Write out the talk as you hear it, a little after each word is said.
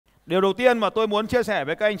Điều đầu tiên mà tôi muốn chia sẻ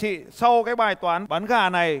với các anh chị sau cái bài toán bán gà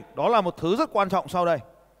này, đó là một thứ rất quan trọng sau đây.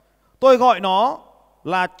 Tôi gọi nó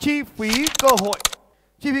là chi phí cơ hội.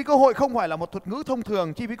 Chi phí cơ hội không phải là một thuật ngữ thông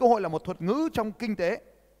thường, chi phí cơ hội là một thuật ngữ trong kinh tế.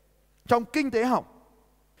 Trong kinh tế học,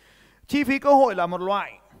 chi phí cơ hội là một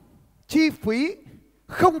loại chi phí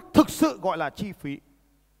không thực sự gọi là chi phí.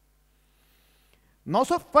 Nó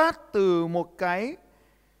xuất phát từ một cái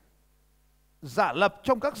giả lập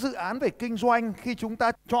trong các dự án về kinh doanh, khi chúng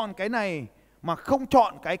ta chọn cái này mà không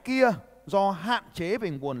chọn cái kia do hạn chế về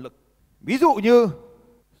nguồn lực. Ví dụ như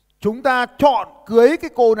chúng ta chọn cưới cái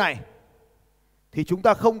cô này thì chúng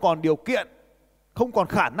ta không còn điều kiện, không còn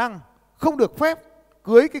khả năng, không được phép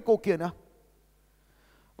cưới cái cô kia nữa.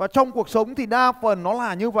 Và trong cuộc sống thì đa phần nó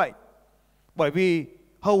là như vậy. Bởi vì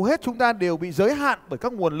hầu hết chúng ta đều bị giới hạn bởi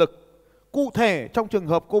các nguồn lực. Cụ thể trong trường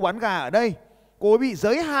hợp cô bán gà ở đây, cô ấy bị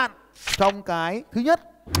giới hạn trong cái thứ nhất,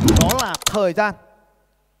 đó là thời gian.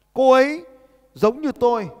 Cô ấy giống như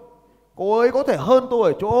tôi, cô ấy có thể hơn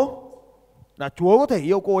tôi ở chỗ là Chúa có thể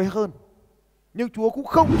yêu cô ấy hơn, nhưng Chúa cũng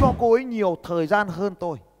không cho cô ấy nhiều thời gian hơn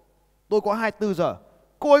tôi. Tôi có 24 giờ,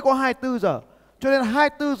 cô ấy có 24 giờ. Cho nên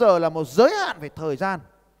 24 giờ là một giới hạn về thời gian.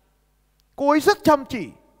 Cô ấy rất chăm chỉ.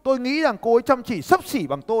 Tôi nghĩ rằng cô ấy chăm chỉ xấp xỉ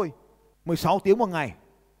bằng tôi 16 tiếng một ngày.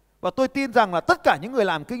 Và tôi tin rằng là tất cả những người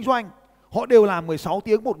làm kinh doanh, họ đều làm 16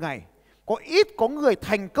 tiếng một ngày. Có người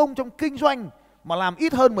thành công trong kinh doanh mà làm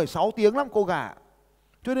ít hơn 16 tiếng lắm cô gà.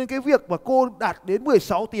 Cho nên cái việc mà cô đạt đến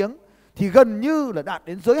 16 tiếng thì gần như là đạt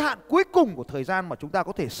đến giới hạn cuối cùng của thời gian mà chúng ta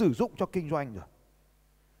có thể sử dụng cho kinh doanh rồi.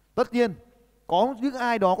 Tất nhiên có những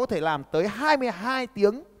ai đó có thể làm tới 22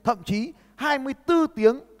 tiếng, thậm chí 24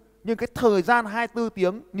 tiếng. Nhưng cái thời gian 24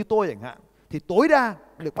 tiếng như tôi chẳng hạn thì tối đa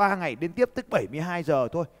được 3 ngày liên tiếp, tức 72 giờ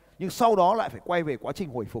thôi. Nhưng sau đó lại phải quay về quá trình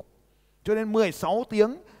hồi phục. Cho nên 16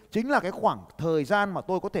 tiếng chính là cái khoảng thời gian mà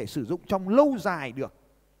tôi có thể sử dụng trong lâu dài được.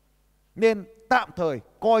 Nên tạm thời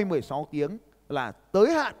coi 16 tiếng là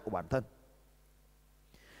tới hạn của bản thân.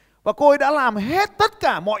 Và cô ấy đã làm hết tất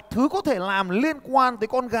cả mọi thứ có thể làm liên quan tới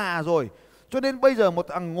con gà rồi. Cho nên bây giờ một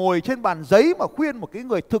thằng ngồi trên bàn giấy mà khuyên một cái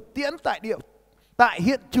người thực tiễn tại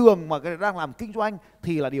hiện trường mà đang làm kinh doanh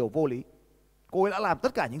thì là điều vô lý. Cô ấy đã làm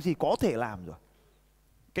tất cả những gì có thể làm rồi.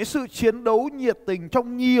 Cái sự chiến đấu nhiệt tình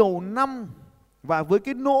trong nhiều năm và với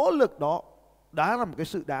cái nỗ lực đó đã là một cái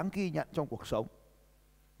sự đáng ghi nhận trong cuộc sống.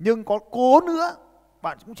 Nhưng có cố nữa,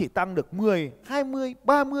 bạn cũng chỉ tăng được 10, 20,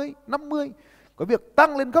 30, 50. Cái việc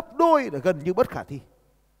tăng lên gấp đôi là gần như bất khả thi.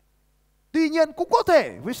 Tuy nhiên cũng có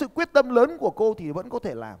thể với sự quyết tâm lớn của cô thì vẫn có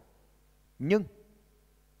thể làm. Nhưng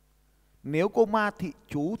nếu cô Ma Thị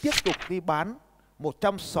Chú tiếp tục đi bán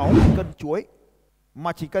 160 cân chuối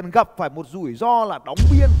mà chỉ cần gặp phải một rủi ro là đóng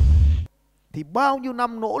biên thì bao nhiêu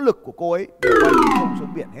năm nỗ lực của cô ấy đều bay không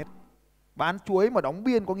xuống biển hết. Bán chuối mà đóng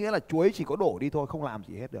biên có nghĩa là chuối chỉ có đổ đi thôi, không làm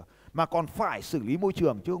gì hết được, mà còn phải xử lý môi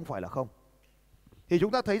trường chứ không phải là không. Thì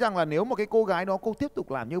chúng ta thấy rằng là nếu mà cái cô gái đó cô tiếp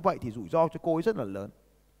tục làm như vậy thì rủi ro cho cô ấy rất là lớn.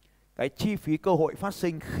 Cái chi phí cơ hội phát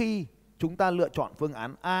sinh khi chúng ta lựa chọn phương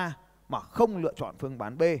án A mà không lựa chọn phương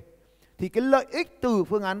án B. Thì cái lợi ích từ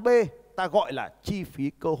phương án B ta gọi là chi phí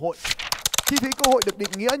cơ hội. Chi phí cơ hội được định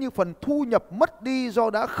nghĩa như phần thu nhập mất đi do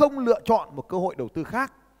đã không lựa chọn một cơ hội đầu tư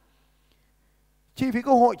khác. Chi phí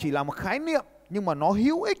cơ hội chỉ là một khái niệm nhưng mà nó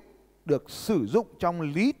hữu ích, được sử dụng trong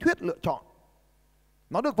lý thuyết lựa chọn.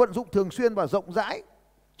 Nó được vận dụng thường xuyên và rộng rãi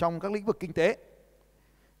trong các lĩnh vực kinh tế.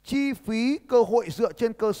 Chi phí cơ hội dựa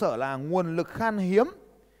trên cơ sở là nguồn lực khan hiếm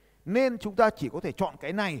nên chúng ta chỉ có thể chọn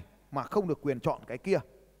cái này mà không được quyền chọn cái kia.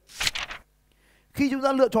 Khi chúng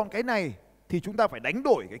ta lựa chọn cái này thì chúng ta phải đánh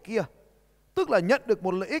đổi cái kia. Tức là nhận được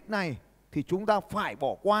một lợi ích này thì chúng ta phải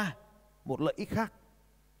bỏ qua một lợi ích khác.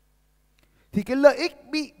 Thì cái lợi ích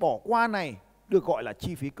bị bỏ qua này được gọi là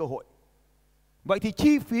chi phí cơ hội. Vậy thì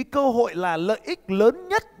chi phí cơ hội là lợi ích lớn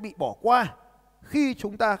nhất bị bỏ qua khi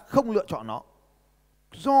chúng ta không lựa chọn nó.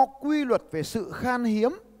 Do quy luật về sự khan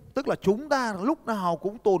hiếm, tức là chúng ta lúc nào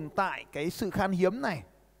cũng tồn tại cái sự khan hiếm này,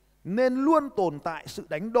 nên luôn tồn tại sự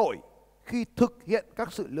đánh đổi khi thực hiện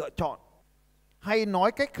các sự lựa chọn. Hay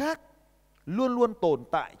nói cách khác, luôn luôn tồn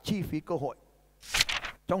tại chi phí cơ hội.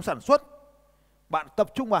 Trong sản xuất, bạn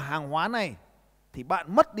tập trung vào hàng hóa này thì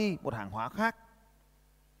bạn mất đi một hàng hóa khác.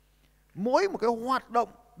 Mỗi một cái hoạt động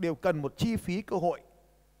đều cần một chi phí cơ hội.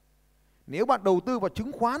 Nếu bạn đầu tư vào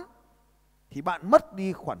chứng khoán thì bạn mất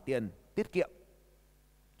đi khoản tiền tiết kiệm.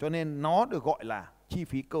 Cho nên nó được gọi là chi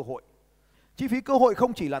phí cơ hội. Chi phí cơ hội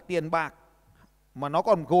không chỉ là tiền bạc mà nó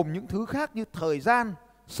còn gồm những thứ khác như thời gian,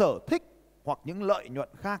 sở thích hoặc những lợi nhuận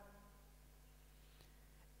khác.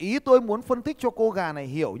 Ý tôi muốn phân tích cho cô gà này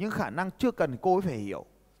hiểu nhưng khả năng chưa cần cô ấy phải hiểu.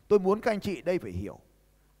 Tôi muốn các anh chị đây phải hiểu.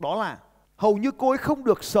 Đó là hầu như cô ấy không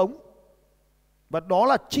được sống Và đó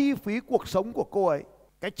là chi phí cuộc sống của cô ấy.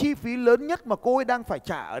 Cái chi phí lớn nhất mà cô ấy đang phải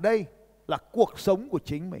trả ở đây là cuộc sống của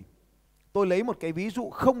chính mình. Tôi lấy một cái ví dụ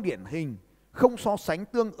không điển hình, không so sánh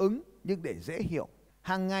tương ứng nhưng để dễ hiểu.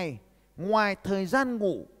 Hàng ngày, ngoài thời gian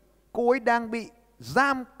ngủ, cô ấy đang bị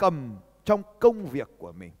giam cầm trong công việc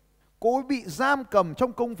của mình. Cô ấy bị giam cầm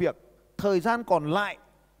trong công việc, thời gian còn lại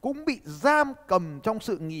cũng bị giam cầm trong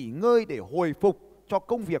sự nghỉ ngơi để hồi phục cho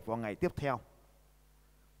công việc vào ngày tiếp theo.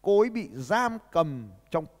 Cô ấy bị giam cầm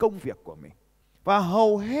trong công việc của mình. Và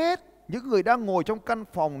hầu hết những người đang ngồi trong căn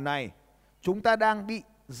phòng này, chúng ta đang bị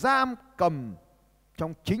giam cầm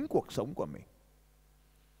trong chính cuộc sống của mình.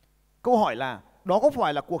 Câu hỏi là, đó có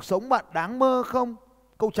phải là cuộc sống bạn đáng mơ không?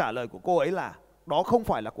 Câu trả lời của cô ấy là, đó không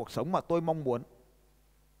phải là cuộc sống mà tôi mong muốn.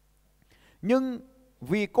 Nhưng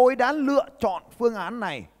vì cô ấy đã lựa chọn phương án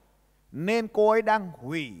này, nên cô ấy đang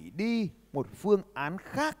hủy đi một phương án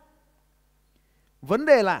khác. Vấn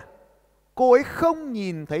đề là cô ấy không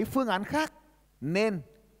nhìn thấy phương án khác, nên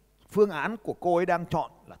phương án của cô ấy đang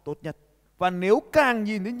chọn là tốt nhất. Và nếu càng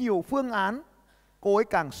nhìn thấy nhiều phương án, cô ấy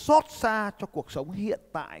càng xót xa cho cuộc sống hiện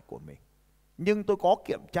tại của mình. Nhưng tôi có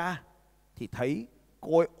kiểm tra thì thấy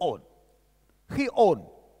cô ấy ổn. Khi ổn,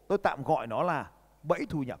 tôi tạm gọi nó là bẫy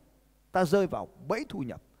thu nhập. Ta rơi vào bẫy thu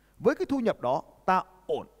nhập. Với cái thu nhập đó, ta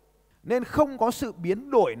ổn. Nên không có sự biến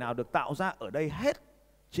đổi nào được tạo ra ở đây hết.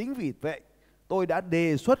 Chính vì vậy, tôi đã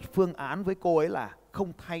đề xuất phương án với cô ấy là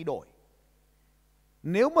không thay đổi.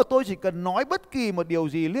 Nếu mà tôi chỉ cần nói bất kỳ một điều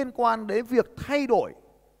gì liên quan đến việc thay đổi,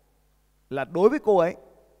 là đối với cô ấy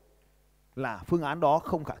là phương án đó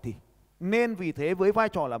không khả thi. Nên vì thế, với vai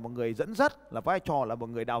trò là một người dẫn dắt, là vai trò là một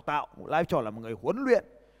người đào tạo, vai trò là một người huấn luyện,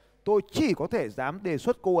 tôi chỉ có thể dám đề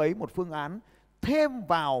xuất cô ấy một phương án thêm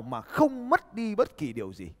vào mà không mất đi bất kỳ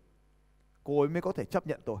điều gì. Cô ấy mới có thể chấp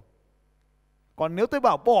nhận tôi. Còn nếu tôi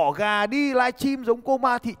bảo bỏ gà đi livestream giống cô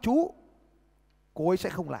ma thị chú, cô ấy sẽ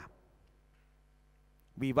không làm.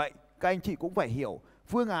 Vì vậy các anh chị cũng phải hiểu,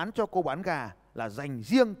 phương án cho cô bán gà là dành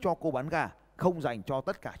riêng cho cô bán gà, không dành cho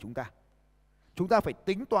tất cả chúng ta. Chúng ta phải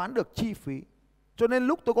tính toán được chi phí. Cho nên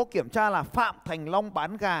lúc tôi có kiểm tra là Phạm Thành Long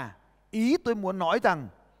bán gà, ý tôi muốn nói rằng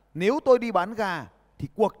nếu tôi đi bán gà thì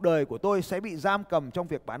cuộc đời của tôi sẽ bị giam cầm trong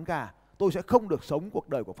việc bán gà. Tôi sẽ không được sống cuộc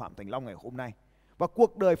đời của Phạm Thành Long ngày hôm nay. Và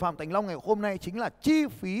cuộc đời Phạm Thành Long ngày hôm nay chính là chi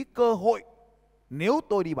phí cơ hội nếu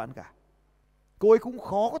tôi đi bán gà. Cô ấy cũng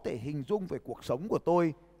khó có thể hình dung về cuộc sống của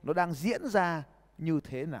tôi nó đang diễn ra như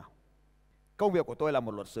thế nào. Công việc của tôi là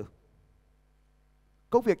một luật sư.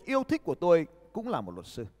 Công việc yêu thích của tôi cũng là một luật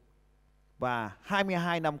sư. Và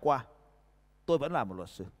 22 năm qua tôi vẫn là một luật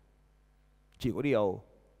sư. Chỉ có điều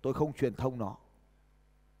tôi không truyền thông nó.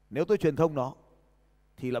 Nếu tôi truyền thông nó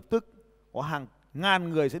thì lập tức có hàng ngàn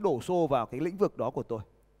người sẽ đổ xô vào cái lĩnh vực đó của tôi.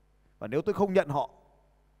 Và nếu tôi không nhận họ,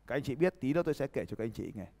 các anh chị biết, tí nữa tôi sẽ kể cho các anh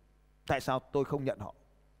chị nghe tại sao tôi không nhận họ.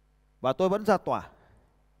 Và tôi vẫn ra tòa.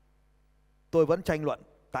 Tôi vẫn tranh luận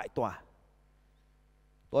tại tòa.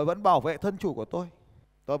 Tôi vẫn bảo vệ thân chủ của tôi.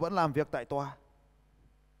 Tôi vẫn làm việc tại tòa,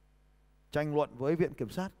 tranh luận với viện kiểm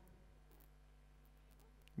sát.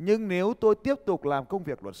 Nhưng nếu tôi tiếp tục làm công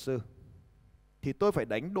việc luật sư thì tôi phải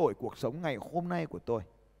đánh đổi cuộc sống ngày hôm nay của tôi.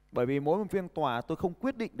 Bởi vì mỗi một phiên tòa tôi không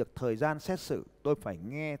quyết định được thời gian xét xử, tôi phải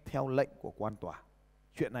nghe theo lệnh của quan tòa.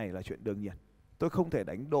 Chuyện này là chuyện đương nhiên, tôi không thể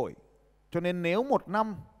đánh đổi. Cho nên nếu một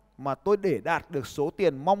năm mà tôi để đạt được số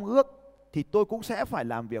tiền mong ước thì tôi cũng sẽ phải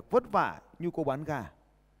làm việc vất vả như cô bán gà,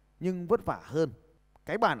 nhưng vất vả hơn.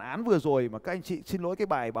 Cái bản án vừa rồi mà các anh chị, xin lỗi, cái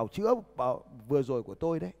bài bào chữa vừa rồi của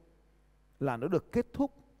tôi đấy, là nó được kết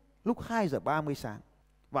thúc lúc 2 giờ 30 sáng.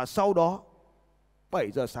 Và sau đó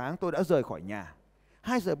 7 giờ sáng tôi đã rời khỏi nhà.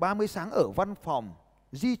 2 giờ 30 sáng ở văn phòng,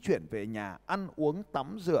 di chuyển về nhà, ăn uống,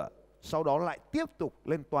 tắm rửa. Sau đó lại tiếp tục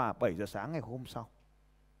lên tòa 7 giờ sáng ngày hôm sau.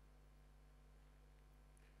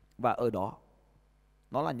 Và ở đó,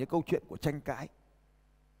 nó là những câu chuyện của tranh cãi,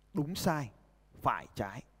 đúng sai, phải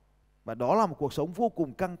trái. Và đó là một cuộc sống vô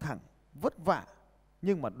cùng căng thẳng, vất vả.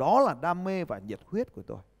 Nhưng mà đó là đam mê và nhiệt huyết của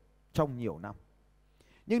tôi trong nhiều năm.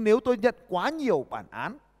 Nhưng nếu tôi nhận quá nhiều bản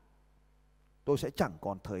án, tôi sẽ chẳng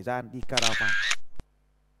còn thời gian đi caravan.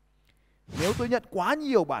 Nếu tôi nhận quá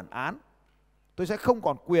nhiều bản án, tôi sẽ không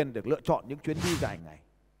còn quyền được lựa chọn những chuyến đi dài ngày.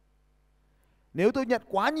 Nếu tôi nhận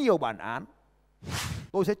quá nhiều bản án,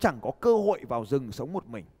 tôi sẽ chẳng có cơ hội vào rừng sống một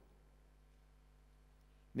mình.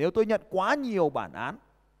 Nếu tôi nhận quá nhiều bản án,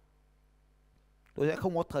 tôi sẽ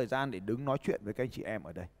không có thời gian để đứng nói chuyện với các anh chị em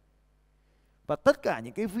ở đây. Và tất cả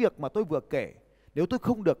những cái việc mà tôi vừa kể, nếu tôi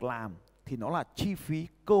không được làm thì nó là chi phí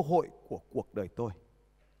cơ hội của cuộc đời tôi.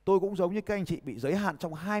 Tôi cũng giống như các anh chị bị giới hạn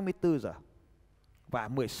trong 24 giờ và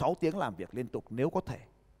 16 tiếng làm việc liên tục nếu có thể.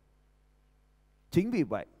 Chính vì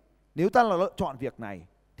vậy, nếu ta là lựa chọn việc này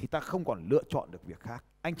thì ta không còn lựa chọn được việc khác.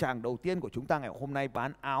 Anh chàng đầu tiên của chúng ta ngày hôm nay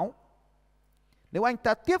bán áo. Nếu anh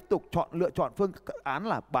ta tiếp tục lựa chọn phương án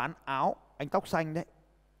là bán áo, anh tóc xanh đấy,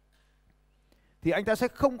 thì anh ta sẽ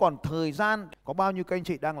không còn thời gian. Có bao nhiêu các anh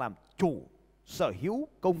chị đang làm chủ sở hữu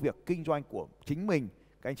công việc kinh doanh của chính mình?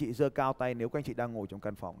 Các anh chị giơ cao tay nếu các anh chị đang ngồi trong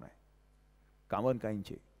căn phòng này. Cảm ơn các anh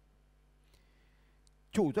chị.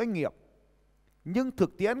 Chủ doanh nghiệp, nhưng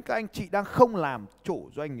thực tiễn các anh chị đang không làm chủ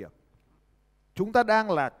doanh nghiệp. Chúng ta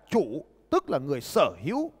đang là chủ, tức là người sở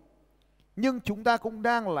hữu, nhưng chúng ta cũng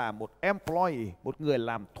đang là một employee, một người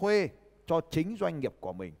làm thuê cho chính doanh nghiệp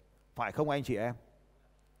của mình. Phải không anh chị em?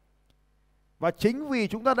 Và chính vì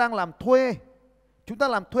chúng ta đang làm thuê, chúng ta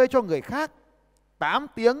làm thuê cho người khác 8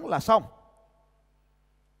 tiếng là xong.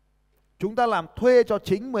 Chúng ta làm thuê cho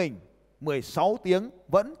chính mình 16 tiếng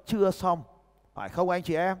vẫn chưa xong. Phải không anh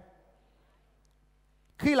chị em?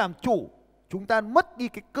 Khi làm chủ, chúng ta mất đi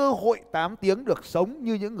cái cơ hội 8 tiếng được sống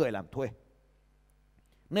như những người làm thuê.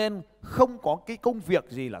 Nên không có cái công việc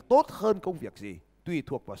gì là tốt hơn công việc gì, tùy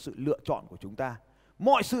thuộc vào sự lựa chọn của chúng ta.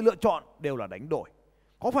 Mọi sự lựa chọn đều là đánh đổi.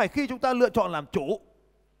 Có phải khi chúng ta lựa chọn làm chủ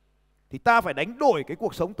thì ta phải đánh đổi cái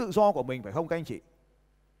cuộc sống tự do của mình, phải không các anh chị?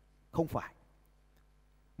 Không phải.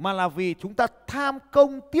 Mà là vì chúng ta tham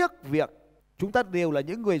công tiếc việc. Chúng ta đều là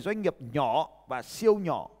những người doanh nghiệp nhỏ và siêu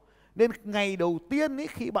nhỏ. Nên ngày đầu tiên ý,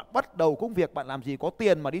 khi bạn bắt đầu công việc, bạn làm gì có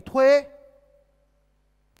tiền mà đi thuê.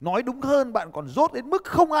 Nói đúng hơn, bạn còn dốt đến mức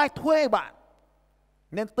không ai thuê bạn.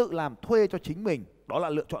 Nên tự làm thuê cho chính mình. Đó là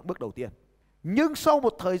lựa chọn bước đầu tiên. Nhưng sau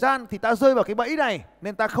một thời gian thì ta rơi vào cái bẫy này,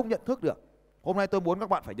 nên ta không nhận thức được. Hôm nay tôi muốn các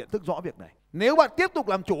bạn phải nhận thức rõ việc này. Nếu bạn tiếp tục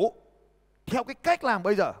làm chủ theo cái cách làm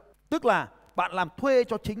bây giờ, tức là bạn làm thuê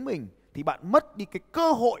cho chính mình, thì bạn mất đi cái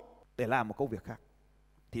cơ hội để làm một công việc khác.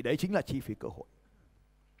 Thì đấy chính là chi phí cơ hội.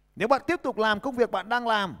 Nếu bạn tiếp tục làm công việc bạn đang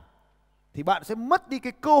làm, thì bạn sẽ mất đi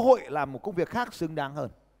cái cơ hội làm một công việc khác xứng đáng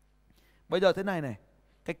hơn. Bây giờ thế này này,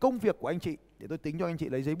 cái công việc của anh chị, để tôi tính cho anh chị,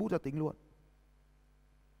 lấy giấy bút ra tính luôn.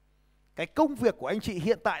 Cái công việc của anh chị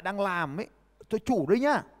hiện tại đang làm ấy, tôi chủ đấy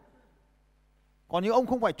nhá. Còn nếu ông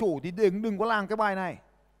không phải chủ thì đừng có làm cái bài này.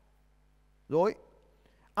 Rồi,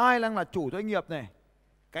 ai đang là chủ doanh nghiệp này,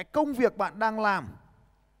 cái công việc bạn đang làm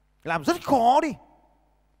rất khó đi.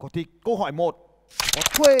 Thì câu hỏi 1, có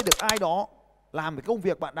thuê được ai đó làm cái công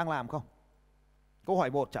việc bạn đang làm không? Câu hỏi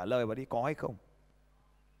 1 trả lời vào đi, có hay không?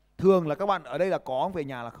 Thường là các bạn ở đây là có, về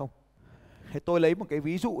nhà là không. Thế tôi lấy một cái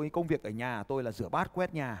ví dụ, công việc ở nhà tôi là rửa bát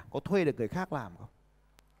quét nhà, có thuê được người khác làm không?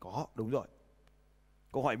 Có, đúng rồi.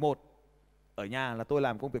 Câu hỏi 1, ở nhà là tôi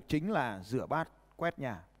làm công việc chính là rửa bát quét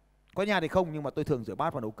nhà. Quét nhà thì không, nhưng mà tôi thường rửa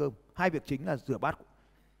bát và nấu cơm. Hai việc chính là rửa bát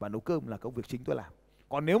và nấu cơm là công việc chính tôi làm.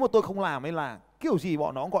 Còn nếu mà tôi không làm ấy là kiểu gì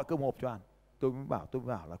bọn nó cũng gọi cơm hộp cho ăn. Tôi mới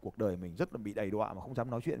bảo là cuộc đời mình rất là bị đầy đọa mà không dám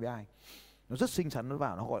nói chuyện với ai. Nó rất xinh xắn, nó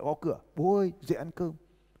vào nó gọi gõ cửa, bố ơi dậy ăn cơm.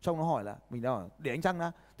 Xong nó hỏi là mình đâu để anh Trăng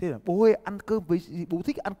đã. Thế là bố ơi ăn cơm với gì? Bố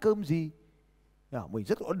thích ăn cơm gì? Mình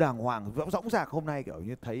rất là đàng hoàng, dõng dạc. Hôm nay kiểu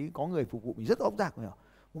như thấy có người phục vụ mình rất dõng dạc.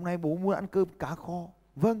 Hôm nay bố muốn ăn cơm cá kho.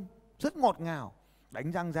 Vâng, rất ngọt ngào.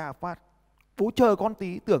 Đánh răng ra phát, bố chờ con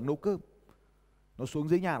tí, tưởng nấu cơm. Nó xuống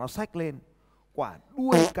dưới nhà nó xách lên quả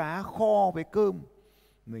đuôi cá kho với cơm.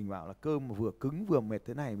 Mình bảo là cơm mà vừa cứng vừa mệt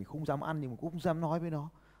thế này mình không dám ăn, nhưng mà cũng không dám nói với nó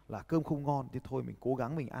là cơm không ngon. Thế thôi mình cố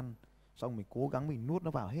gắng mình ăn. Xong mình cố gắng mình nuốt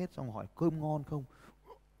nó vào hết. Xong hỏi cơm ngon không?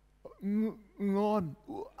 Ngon,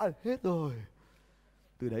 ăn hết rồi.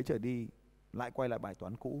 Từ đấy trở đi lại quay lại bài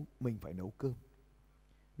toán cũ, mình phải nấu cơm.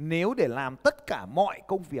 Nếu để làm tất cả mọi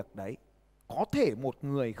công việc đấy, có thể một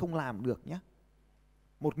người không làm được nhé.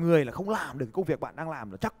 Một người là không làm được công việc bạn đang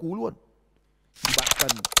làm là chắc cú luôn. Thì bạn cần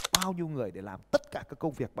bao nhiêu người để làm tất cả các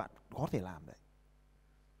công việc bạn có thể làm đấy?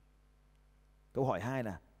 Câu hỏi 2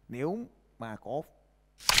 là nếu mà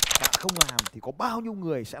bạn không làm thì có bao nhiêu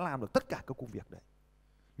người sẽ làm được tất cả các công việc đấy?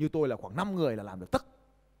 Như tôi là khoảng 5 người là làm được tất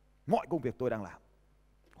mọi công việc tôi đang làm.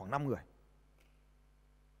 Khoảng 5 người.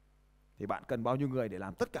 Thì bạn cần bao nhiêu người để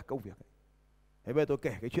làm tất cả công việc ấy? Thế bây giờ tôi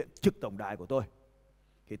kể cái chuyện trực tổng đài của tôi.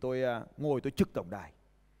 Thì tôi ngồi tôi trực tổng đài.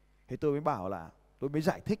 Thế tôi mới bảo là, tôi mới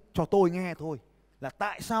giải thích cho tôi nghe thôi, là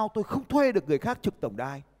tại sao tôi không thuê được người khác trực tổng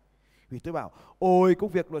đài. Vì tôi bảo, ôi công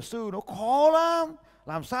việc luật sư nó khó lắm,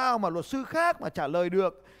 làm sao mà luật sư khác mà trả lời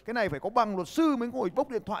được. Cái này phải có bằng luật sư mới ngồi bốc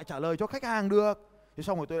điện thoại trả lời cho khách hàng được. Thế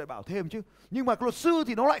xong rồi tôi lại bảo thêm chứ, nhưng mà luật sư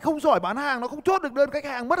thì nó lại không giỏi bán hàng, nó không chốt được đơn khách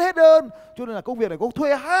hàng, mất hết đơn. Cho nên là công việc này có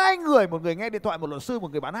thuê 2 người, một người nghe điện thoại, một luật sư,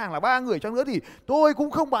 một người bán hàng là 3 người chăng nữa thì tôi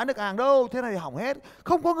cũng không bán được hàng đâu. Thế này thì hỏng hết.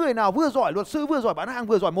 Không có người nào vừa giỏi luật sư, vừa giỏi bán hàng,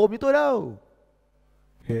 vừa giỏi mồm như tôi đâu.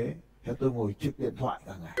 Thế tôi ngồi trực điện thoại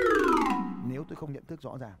cả ngày. Nếu tôi không nhận thức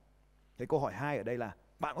rõ ràng. Thế câu hỏi 2 ở đây là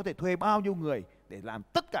bạn có thể thuê bao nhiêu người để làm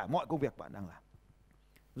tất cả mọi công việc bạn đang làm?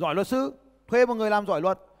 Giỏi luật sư, thuê một người làm giỏi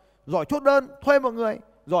luật. giỏi chốt đơn, thuê một người,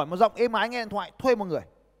 giỏi mà giọng êm ái nghe điện thoại, thuê một người.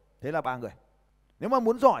 Thế là 3 người. Nếu mà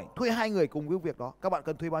muốn giỏi, thuê 2 người cùng với việc đó. Các bạn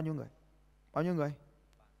cần thuê bao nhiêu người? Bao nhiêu người?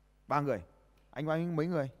 3 người. Anh bao nhiêu mấy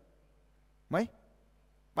người? Mấy?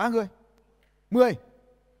 3 người. 10.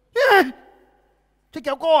 Thế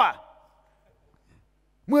kéo co à?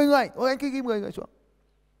 10 người. Ôi anh ghi 10 người xuống.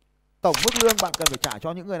 Tổng mức lương bạn cần phải trả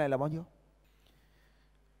cho những người này là bao nhiêu?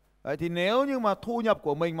 Đấy, thì nếu như mà thu nhập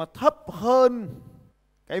của mình mà thấp hơn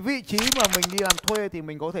cái vị trí mà mình đi làm thuê thì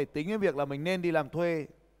mình có thể tính cái việc là mình nên đi làm thuê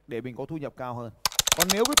để mình có thu nhập cao hơn. Còn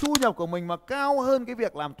nếu cái thu nhập của mình mà cao hơn cái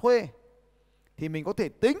việc làm thuê thì mình có thể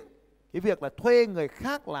tính cái việc là thuê người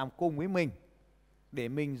khác làm cùng với mình để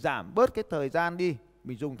mình giảm bớt cái thời gian đi,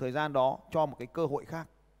 mình dùng thời gian đó cho một cái cơ hội khác.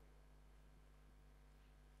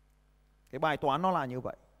 Cái bài toán nó là như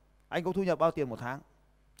vậy. Anh có thu nhập bao tiền một tháng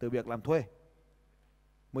từ việc làm thuê?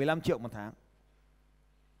 15 triệu một tháng.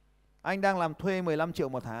 Anh đang làm thuê 15 triệu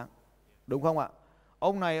một tháng, đúng không ạ?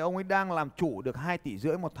 Ông này ông ấy đang làm chủ được 2,5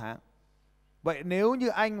 tỷ một tháng. Vậy nếu như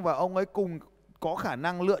anh và ông ấy cùng có khả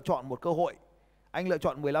năng lựa chọn một cơ hội, anh lựa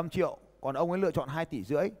chọn 15 triệu, còn ông ấy lựa chọn 2,5 tỷ,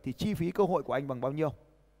 thì chi phí cơ hội của anh bằng bao nhiêu?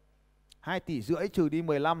 2,5 tỷ trừ đi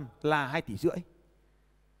 15 là 2,5 tỷ.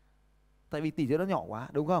 Tại vì 1,5 tỷ nó nhỏ quá,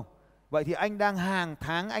 đúng không? Vậy thì anh đang hàng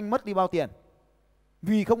tháng anh mất đi bao tiền?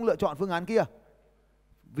 Vì không lựa chọn phương án kia.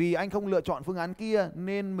 Vì anh không lựa chọn phương án kia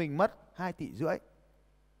nên mình mất 2,5 tỷ.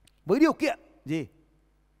 Với điều kiện gì?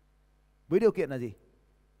 Với điều kiện là gì?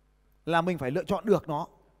 Là mình phải lựa chọn được nó,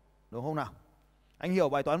 đúng không nào? Anh hiểu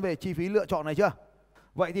bài toán về chi phí lựa chọn này chưa?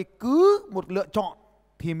 Vậy thì cứ một lựa chọn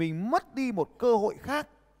thì mình mất đi một cơ hội khác.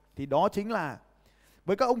 Thì đó chính là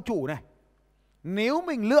với các ông chủ này, nếu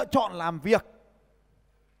mình lựa chọn làm việc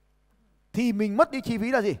thì mình mất đi chi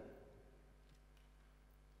phí là gì?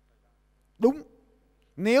 Đúng.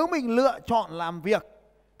 Nếu mình lựa chọn làm việc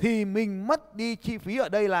thì mình mất đi chi phí ở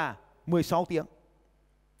đây là 16 tiếng.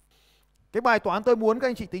 Cái bài toán tôi muốn các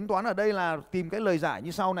anh chị tính toán ở đây là tìm cái lời giải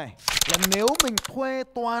như sau này. Là nếu mình thuê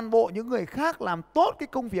toàn bộ những người khác làm tốt cái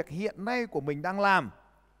công việc hiện nay của mình đang làm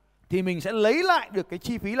thì mình sẽ lấy lại được cái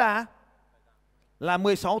chi phí là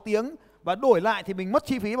 16 tiếng. Và đổi lại thì mình mất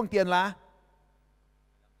chi phí bằng tiền là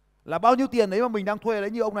bao nhiêu tiền đấy mà mình đang thuê đấy.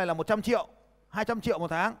 Như ông này là 100 triệu, 200 triệu một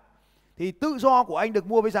tháng. Thì tự do của anh được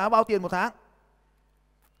mua với giá bao tiền một tháng?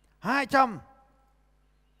 200.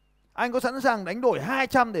 Anh có sẵn sàng đánh đổi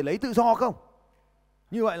 200 để lấy tự do không?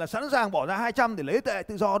 Như vậy là sẵn sàng bỏ ra 200 để lấy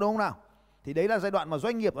tự do, đúng không nào? Thì đấy là giai đoạn mà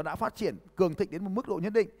doanh nghiệp nó đã phát triển cường thịnh đến một mức độ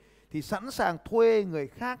nhất định. Thì sẵn sàng thuê người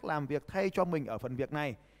khác làm việc thay cho mình ở phần việc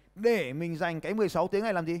này để mình dành cái 16 tiếng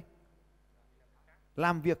này làm gì?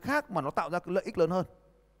 Làm việc khác mà nó tạo ra lợi ích lớn hơn.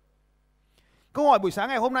 Câu hỏi buổi sáng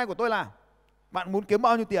ngày hôm nay của tôi là bạn muốn kiếm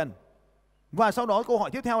bao nhiêu tiền? Và sau đó câu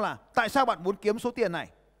hỏi tiếp theo là tại sao bạn muốn kiếm số tiền này?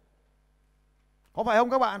 Có phải không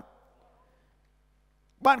các bạn?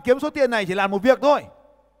 Bạn kiếm số tiền này chỉ làm một việc thôi.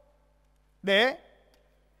 Để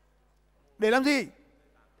làm gì?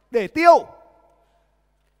 Để tiêu.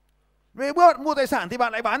 Về bữa bạn mua tài sản thì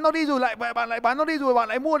bạn lại bán nó đi rồi bạn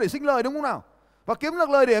lại mua để sinh lời, đúng không nào? Và kiếm được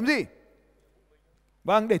lời để làm gì?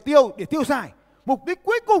 Vâng, để tiêu xài. Mục đích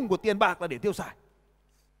cuối cùng của tiền bạc là để tiêu xài.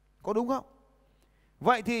 Có đúng không?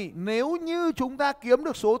 Vậy thì nếu như chúng ta kiếm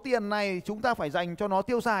được số tiền này, chúng ta phải dành cho nó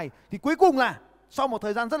tiêu xài, thì cuối cùng là sau một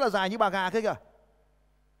thời gian rất là dài như bà gà kia kìa,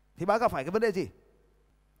 thì bà gặp phải cái vấn đề gì?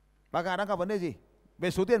 Bà gà đang gặp vấn đề gì?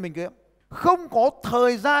 Về số tiền mình kiếm, không có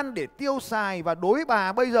thời gian để tiêu xài. Và đối với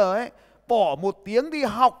bà bây giờ ấy, bỏ 1 tiếng đi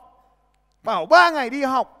học, bảo 3 ngày đi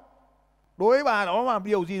học, đối với bà đó là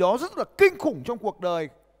điều gì đó rất là kinh khủng trong cuộc đời.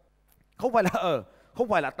 Không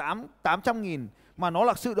phải là 800.000, mà nó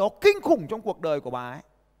là sự đó kinh khủng trong cuộc đời của bà ấy.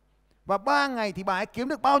 Và 3 ngày thì bà ấy kiếm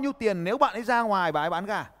được bao nhiêu tiền nếu bạn ấy ra ngoài bà ấy bán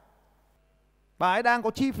gà? Bà ấy đang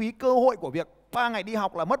có chi phí cơ hội của việc 3 ngày đi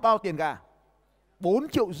học là mất bao tiền gà? 4,5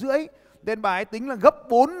 triệu. Nên bà ấy tính là gấp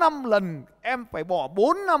 4-5 lần. Em phải bỏ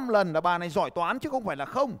 4-5 lần. Là bà này giỏi toán chứ không phải là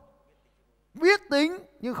không. Biết tính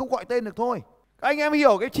nhưng không gọi tên được thôi. Các anh em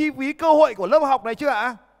hiểu cái chi phí cơ hội của lớp học này chưa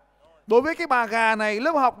ạ? Đối với cái bà gà này,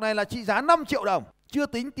 lớp học này là trị giá 5 triệu đồng, chưa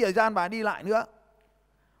tính thời gian bà đi lại nữa.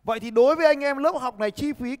 Vậy thì đối với anh em lớp học này,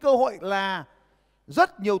 chi phí cơ hội là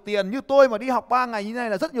rất nhiều tiền. Như tôi mà đi học 3 ngày như thế này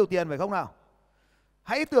là rất nhiều tiền, phải không nào?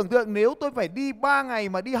 Hãy tưởng tượng nếu tôi phải đi 3 ngày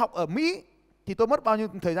mà đi học ở Mỹ thì tôi mất bao nhiêu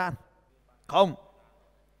thời gian? Không.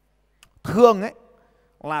 Thường ấy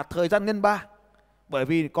là thời gian nhân 3. Bởi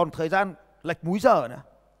vì còn thời gian lệch múi giờ nữa,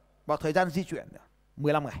 và thời gian di chuyển nữa,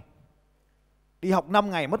 15 ngày. Đi học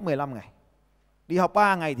 5 ngày mất 15 ngày. Đi học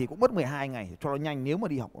 3 ngày thì cũng mất 12 ngày cho nó nhanh nếu mà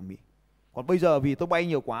đi học ở Mỹ. Còn bây giờ vì tôi bay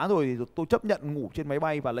nhiều quá rồi thì tôi chấp nhận ngủ trên máy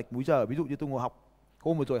bay và lệch múi giờ. Ví dụ như tôi ngồi học,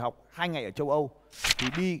 hôm vừa rồi học 2 ngày ở châu Âu thì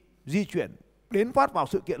đi di chuyển đến phát vào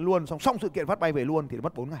sự kiện luôn, xong sự kiện phát bay về luôn thì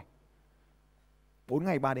mất 4 ngày. 4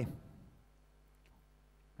 ngày 3 đêm.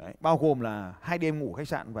 Đấy, bao gồm là 2 đêm ngủ khách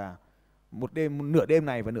sạn và một đêm, nửa đêm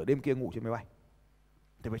này và nửa đêm kia ngủ trên máy bay.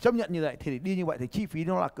 Thì phải chấp nhận như vậy, thì đi như vậy thì chi phí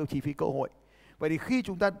nó là chi phí cơ hội. Vậy thì khi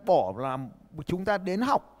chúng ta bỏ làm, chúng ta đến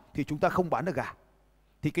học thì chúng ta không bán được gà.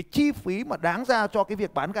 Thì cái chi phí mà đáng ra cho cái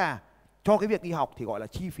việc bán gà, cho cái việc đi học thì gọi là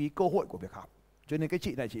chi phí cơ hội của việc học. Cho nên cái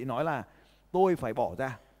chị này chị nói là tôi phải bỏ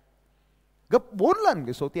ra gấp 4 lần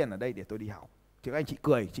cái số tiền ở đây để tôi đi học. Thì các anh chị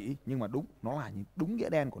cười chị, nhưng mà đúng, nó là đúng nghĩa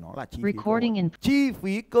đen của nó là chi phí cơ hội. Chi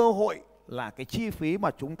phí cơ hội là cái chi phí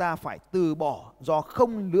mà chúng ta phải từ bỏ do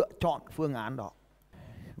không lựa chọn phương án đó.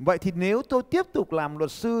 Vậy thì nếu tôi tiếp tục làm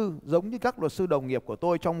luật sư giống như các luật sư đồng nghiệp của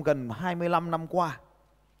tôi trong gần 25 năm qua,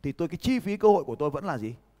 thì cái chi phí cơ hội của tôi vẫn là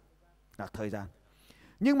gì? Là thời gian.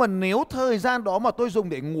 Nhưng mà nếu thời gian đó mà tôi dùng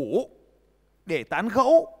để ngủ, để tán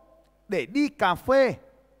gẫu, để đi cà phê,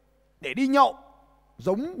 để đi nhậu,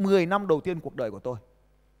 giống 10 năm đầu tiên cuộc đời của tôi,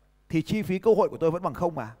 thì chi phí cơ hội của tôi vẫn bằng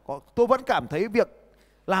không mà. Tôi vẫn cảm thấy việc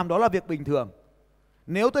làm đó là việc bình thường.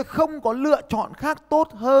 Nếu tôi không có lựa chọn khác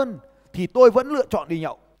tốt hơn thì tôi vẫn lựa chọn đi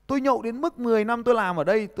nhậu. Tôi nhậu đến mức 10 năm tôi làm ở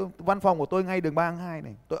đây, văn phòng của tôi ngay đường 3 tháng 2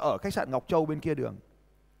 này. Tôi ở khách sạn Ngọc Châu bên kia đường.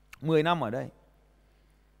 10 năm ở đây.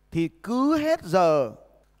 Thì cứ hết giờ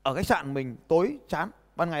ở khách sạn mình, tối chán,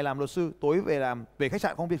 ban ngày làm luật sư, tối về khách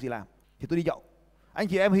sạn không việc gì làm thì tôi đi nhậu. Anh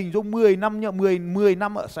chị em hình dung 10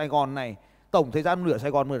 năm ở Sài Gòn này, tổng thời gian nửa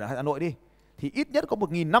Sài Gòn, nửa Hà Nội đi, thì ít nhất có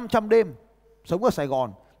 1.500 đêm sống ở Sài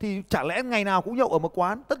Gòn. Thì chả lẽ ngày nào cũng nhậu ở một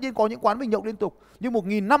quán? Tất nhiên có những quán mình nhậu liên tục, nhưng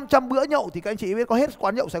 1.500 bữa nhậu thì các anh chị biết có hết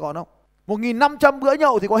quán nhậu Sài Gòn không? 1.500 bữa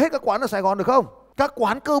nhậu thì có hết các quán ở Sài Gòn được không? Các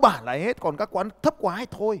quán cơ bản là hết, còn các quán thấp quá hay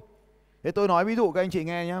thôi. Thế tôi nói ví dụ các anh chị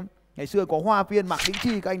nghe nhá. Ngày xưa có hoa viên Mạc Đĩnh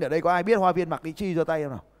Chi, các anh ở đây có ai biết hoa viên Mạc Đĩnh Chi giơ tay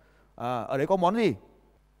không nào? Ở đấy có món gì?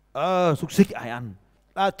 Xúc xích ai ăn?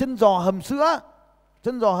 Chân giò hầm sữa,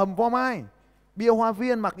 chân giò hầm vo mai, bia hoa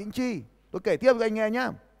viên Mạc Đĩnh Chi. Tôi kể tiếp với anh nghe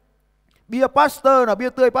nhá. Bia Pasteur nào, bia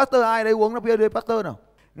tươi Pasteur, ai đây uống là bia tươi Pasteur nào?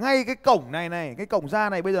 Ngay cái cổng này, cái cổng ra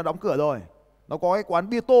này bây giờ đóng cửa rồi. Nó có cái quán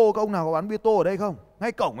bia tô, các ông nào có quán bia tô ở đây không?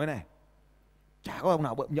 Ngay cổng này. Chả có ông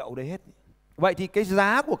nào bợm nhậu đây hết. Vậy thì cái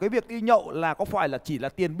giá của cái việc đi nhậu là có phải là chỉ là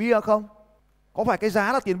tiền bia không? Có phải cái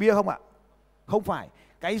giá là tiền bia không ạ? Không phải.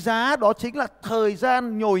 Cái giá đó chính là thời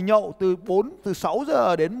gian nhồi nhậu từ 6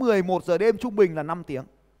 giờ đến 11 giờ đêm, trung bình là 5 tiếng.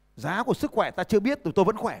 Giá của sức khỏe ta chưa biết, tôi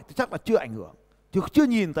vẫn khỏe, thì chắc là chưa ảnh hưởng. Chưa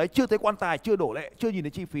nhìn thấy, chưa thấy quan tài, chưa đổ lệ, chưa nhìn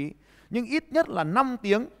thấy chi phí. Nhưng ít nhất là 5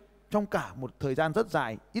 tiếng trong cả một thời gian rất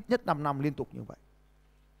dài, ít nhất 5 năm liên tục như vậy.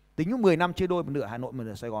 Tính 10 năm chia đôi, một nửa Hà Nội, một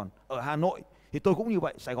nửa Sài Gòn. Ở Hà Nội thì tôi cũng như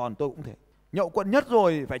vậy, Sài Gòn tôi cũng thế. Nhậu quận Nhất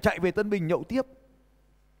rồi phải chạy về Tân Bình nhậu tiếp.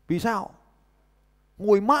 Vì sao?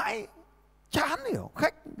 Ngồi mãi chán hiểu,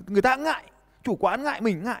 khách người ta ngại, chủ quán ngại,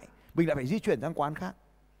 mình ngại, mình lại phải di chuyển sang quán khác.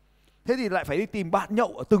 Thế thì lại phải đi tìm bạn nhậu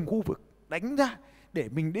ở từng khu vực, đánh ra để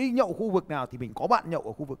mình đi nhậu khu vực nào thì mình có bạn nhậu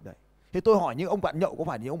ở khu vực đấy. Thế tôi hỏi những ông bạn nhậu có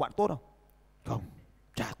phải những ông bạn tốt không? Không,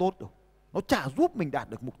 chả tốt đâu. Nó chả giúp mình đạt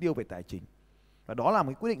được mục tiêu về tài chính. Và đó là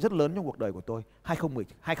một quyết định rất lớn trong cuộc đời của tôi.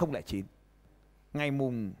 2009, ngày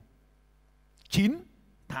mùng 9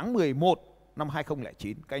 tháng 11 năm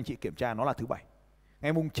 2009, các anh chị kiểm tra nó là thứ Bảy.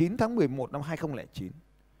 Ngày mùng 9 tháng 11 năm 2009,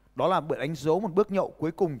 đó là bữa đánh dấu một bước nhậu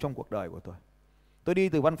cuối cùng trong cuộc đời của tôi. Tôi đi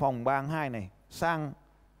từ văn phòng 3 tháng 2 này sang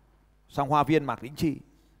hoa viên Mạc Đĩnh Chi,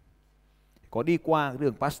 có đi qua cái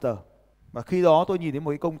đường Pasteur. Và khi đó tôi nhìn thấy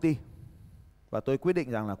một cái công ty và tôi quyết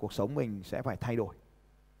định rằng là cuộc sống mình sẽ phải thay đổi,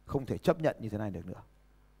 không thể chấp nhận như thế này được nữa.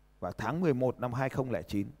 Và tháng 11 năm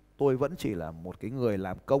 2009, tôi vẫn chỉ là một cái người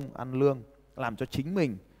làm công ăn lương, làm cho chính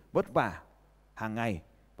mình vất vả hàng ngày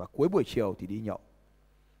và cuối buổi chiều thì đi nhậu.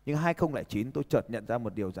 Nhưng 2009 tôi chợt nhận ra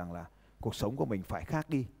một điều rằng là cuộc sống của mình phải khác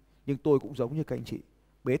đi. Nhưng tôi cũng giống như các anh chị,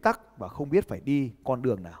 bế tắc và không biết phải đi con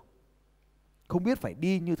đường nào, không biết phải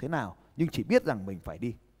đi như thế nào, nhưng chỉ biết rằng mình phải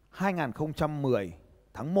đi. 2010,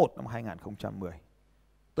 tháng 1 năm 2010,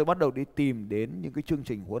 tôi bắt đầu đi tìm đến những cái chương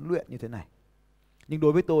trình huấn luyện như thế này. Nhưng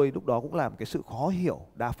đối với tôi lúc đó cũng là một cái sự khó hiểu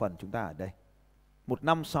đa phần chúng ta ở đây. Một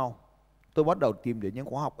năm sau, tôi bắt đầu tìm đến những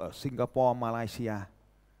khóa học ở Singapore, Malaysia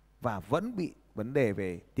và vẫn bị vấn đề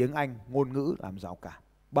về tiếng Anh, ngôn ngữ làm rào cản.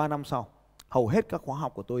 3 năm sau, hầu hết các khóa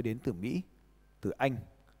học của tôi đến từ Mỹ, từ Anh,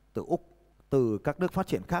 từ Úc, từ các nước phát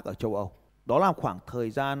triển khác ở châu Âu. Đó là khoảng thời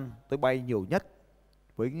gian tôi bay nhiều nhất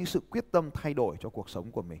với những sự quyết tâm thay đổi cho cuộc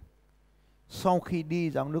sống của mình. Sau khi đi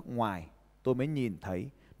ra nước ngoài, tôi mới nhìn thấy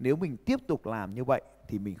nếu mình tiếp tục làm như vậy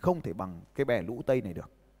thì mình không thể bằng cái bè lũ Tây này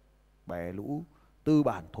được, bè lũ tư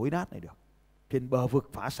bản thối nát này được. Trên bờ vực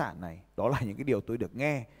phá sản này, đó là những cái điều tôi được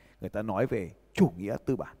nghe người ta nói về chủ nghĩa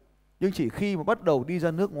tư bản. Nhưng chỉ khi mà bắt đầu đi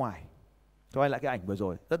ra nước ngoài, cho anh lại cái ảnh vừa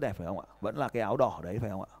rồi, rất đẹp phải không ạ? Vẫn là cái áo đỏ đấy phải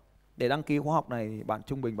không ạ? Để đăng ký khóa học này thì bạn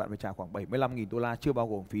trung bình bạn phải trả khoảng 75.000 đô la chưa bao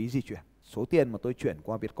gồm phí di chuyển. Số tiền mà tôi chuyển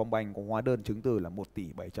qua Vietcombank có hóa đơn chứng từ là 1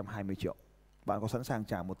 tỷ 720 triệu. Bạn có sẵn sàng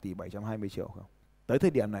trả 1 tỷ 720 triệu không? Tới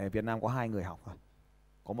thời điểm này Việt Nam có 2 người học thôi.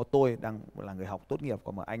 Có một tôi đang là người học tốt nghiệp,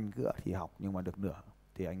 còn một anh nữa thì học nhưng mà được nửa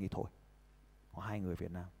thì anh ấy thôi. Có 2 người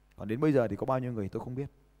Việt Nam. Còn đến bây giờ thì có bao nhiêu người tôi không biết.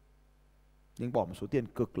 Nhưng bỏ một số tiền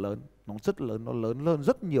cực lớn, nó rất lớn, nó lớn hơn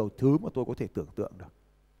rất nhiều thứ mà tôi có thể tưởng tượng được.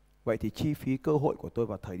 Vậy thì chi phí cơ hội của tôi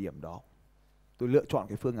vào thời điểm đó, tôi lựa chọn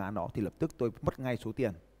cái phương án đó thì lập tức tôi mất ngay số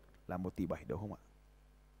tiền là 1 tỷ 7 đúng không ạ?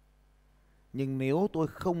 Nhưng nếu tôi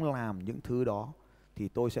không làm những thứ đó thì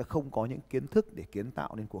tôi sẽ không có những kiến thức để kiến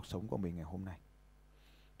tạo nên cuộc sống của mình ngày hôm nay.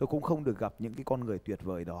 Tôi cũng không được gặp những cái con người tuyệt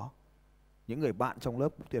vời đó. Những người bạn trong lớp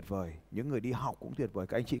cũng tuyệt vời, những người đi học cũng tuyệt vời.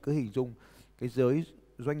 Các anh chị cứ hình dung cái giới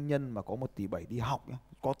doanh nhân mà có 1 tỷ 7 đi học nhé.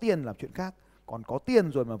 Có tiền làm chuyện khác, còn có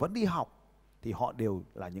tiền rồi mà vẫn đi học thì họ đều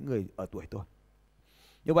là những người ở tuổi tôi.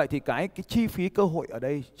 Như vậy thì cái chi phí cơ hội ở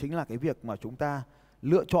đây chính là cái việc mà chúng ta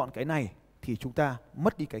lựa chọn cái này thì chúng ta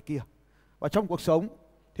mất đi cái kia. Và trong cuộc sống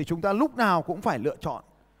thì chúng ta lúc nào cũng phải lựa chọn.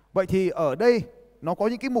 Vậy thì ở đây nó có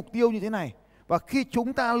những cái mục tiêu như thế này. Và khi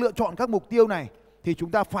chúng ta lựa chọn các mục tiêu này thì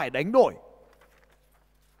chúng ta phải đánh đổi.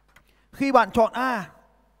 Khi bạn chọn A,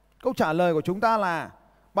 câu trả lời của chúng ta là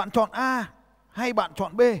bạn chọn A hay bạn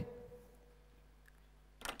chọn B?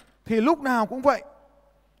 Thì lúc nào cũng vậy.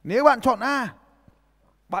 Nếu bạn chọn A,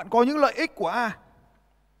 bạn có những lợi ích của A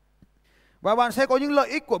và bạn sẽ có những lợi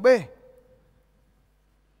ích của B.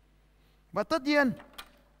 Và tất nhiên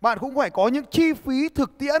bạn cũng phải có những chi phí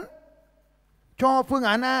thực tiễn cho phương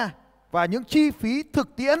án A và những chi phí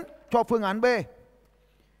thực tiễn cho phương án B.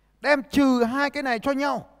 Đem trừ hai cái này cho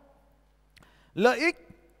nhau, lợi ích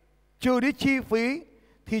trừ đi chi phí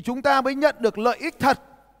thì chúng ta mới nhận được lợi ích thật.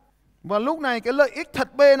 Và lúc này cái lợi ích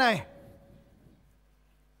thật B này,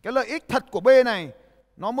 cái lợi ích thật của B này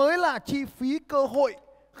nó mới là chi phí cơ hội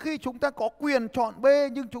khi chúng ta có quyền chọn B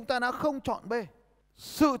nhưng chúng ta đã không chọn B.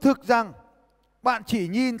 Sự thực rằng bạn chỉ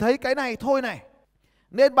nhìn thấy cái này thôi này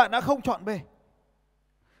nên bạn đã không chọn B.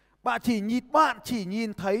 Bạn chỉ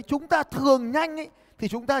nhìn thấy chúng ta thường nhanh ấy, thì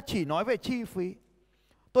chúng ta chỉ nói về chi phí.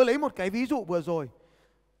 Tôi lấy một cái ví dụ vừa rồi.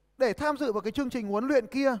 Để tham dự vào cái chương trình huấn luyện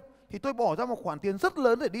kia thì tôi bỏ ra một khoản tiền rất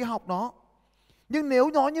lớn để đi học nó. Nhưng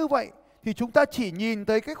nếu nó như vậy thì chúng ta chỉ nhìn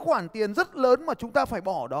thấy cái khoản tiền rất lớn mà chúng ta phải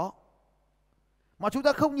bỏ đó, mà chúng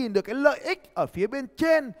ta không nhìn được cái lợi ích ở phía bên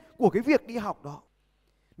trên của cái việc đi học đó.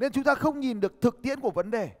 Nên chúng ta không nhìn được thực tiễn của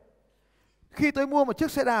vấn đề. Khi tôi mua một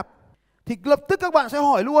chiếc xe đạp thì lập tức các bạn sẽ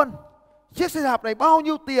hỏi luôn chiếc xe đạp này bao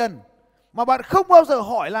nhiêu tiền, mà bạn không bao giờ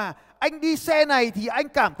hỏi là anh đi xe này thì anh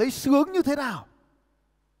cảm thấy sướng như thế nào.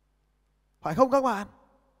 Phải không các bạn?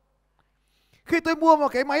 Khi tôi mua một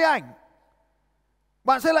cái máy ảnh,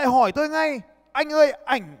 bạn sẽ lại hỏi tôi ngay, anh ơi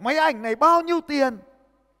máy ảnh này bao nhiêu tiền?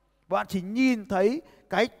 Bạn chỉ nhìn thấy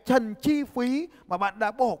cái trần chi phí mà bạn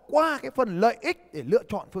đã bỏ qua cái phần lợi ích để lựa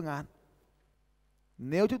chọn phương án.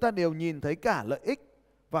 Nếu chúng ta đều nhìn thấy cả lợi ích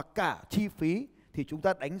và cả chi phí thì chúng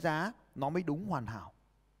ta đánh giá nó mới đúng hoàn hảo.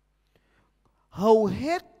 Hầu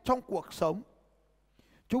hết trong cuộc sống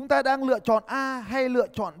chúng ta đang lựa chọn A hay lựa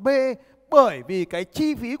chọn B bởi vì cái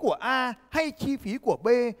chi phí của A hay chi phí của B,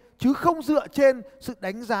 chứ không dựa trên sự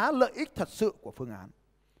đánh giá lợi ích thật sự của phương án.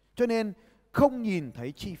 Cho nên không nhìn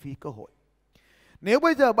thấy chi phí cơ hội. Nếu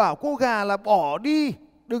bây giờ bảo cô gà là bỏ đi,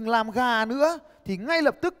 đừng làm gà nữa, thì ngay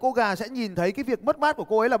lập tức cô gà sẽ nhìn thấy cái việc mất mát của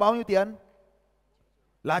cô ấy là bao nhiêu tiền?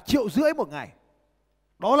 Là 1,5 triệu một ngày.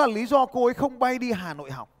 Đó là lý do cô ấy không bay đi Hà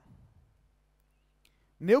Nội học.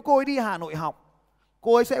 Nếu cô ấy đi Hà Nội học,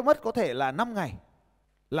 cô ấy sẽ mất có thể là 5 ngày,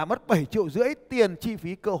 là mất 7,5 triệu tiền chi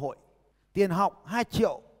phí cơ hội. Tiền học 2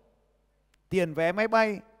 triệu, tiền vé máy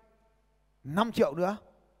bay 5 triệu nữa,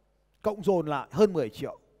 cộng dồn là hơn 10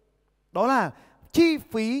 triệu. Đó là chi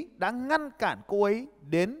phí đã ngăn cản cô ấy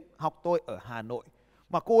đến học tôi ở Hà Nội,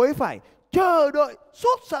 mà cô ấy phải chờ đợi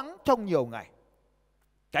sốt sắng trong nhiều ngày.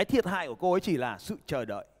 Cái thiệt hại của cô ấy chỉ là sự chờ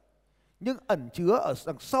đợi, nhưng ẩn chứa ở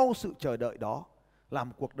đằng sau sự chờ đợi đó là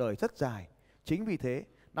một cuộc đời rất dài. Chính vì thế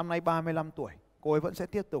năm nay 35 tuổi, cô ấy vẫn sẽ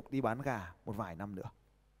tiếp tục đi bán gà một vài năm nữa.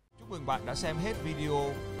 Chúc mừng bạn đã xem hết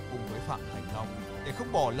video cùng với Phạm Thành Long. Để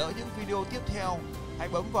không bỏ lỡ những video tiếp theo, hãy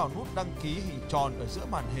bấm vào nút đăng ký hình tròn ở giữa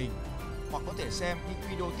màn hình, hoặc có thể xem những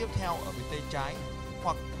video tiếp theo ở bên tay trái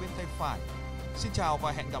hoặc bên tay phải. Xin chào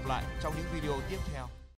và hẹn gặp lại trong những video tiếp theo.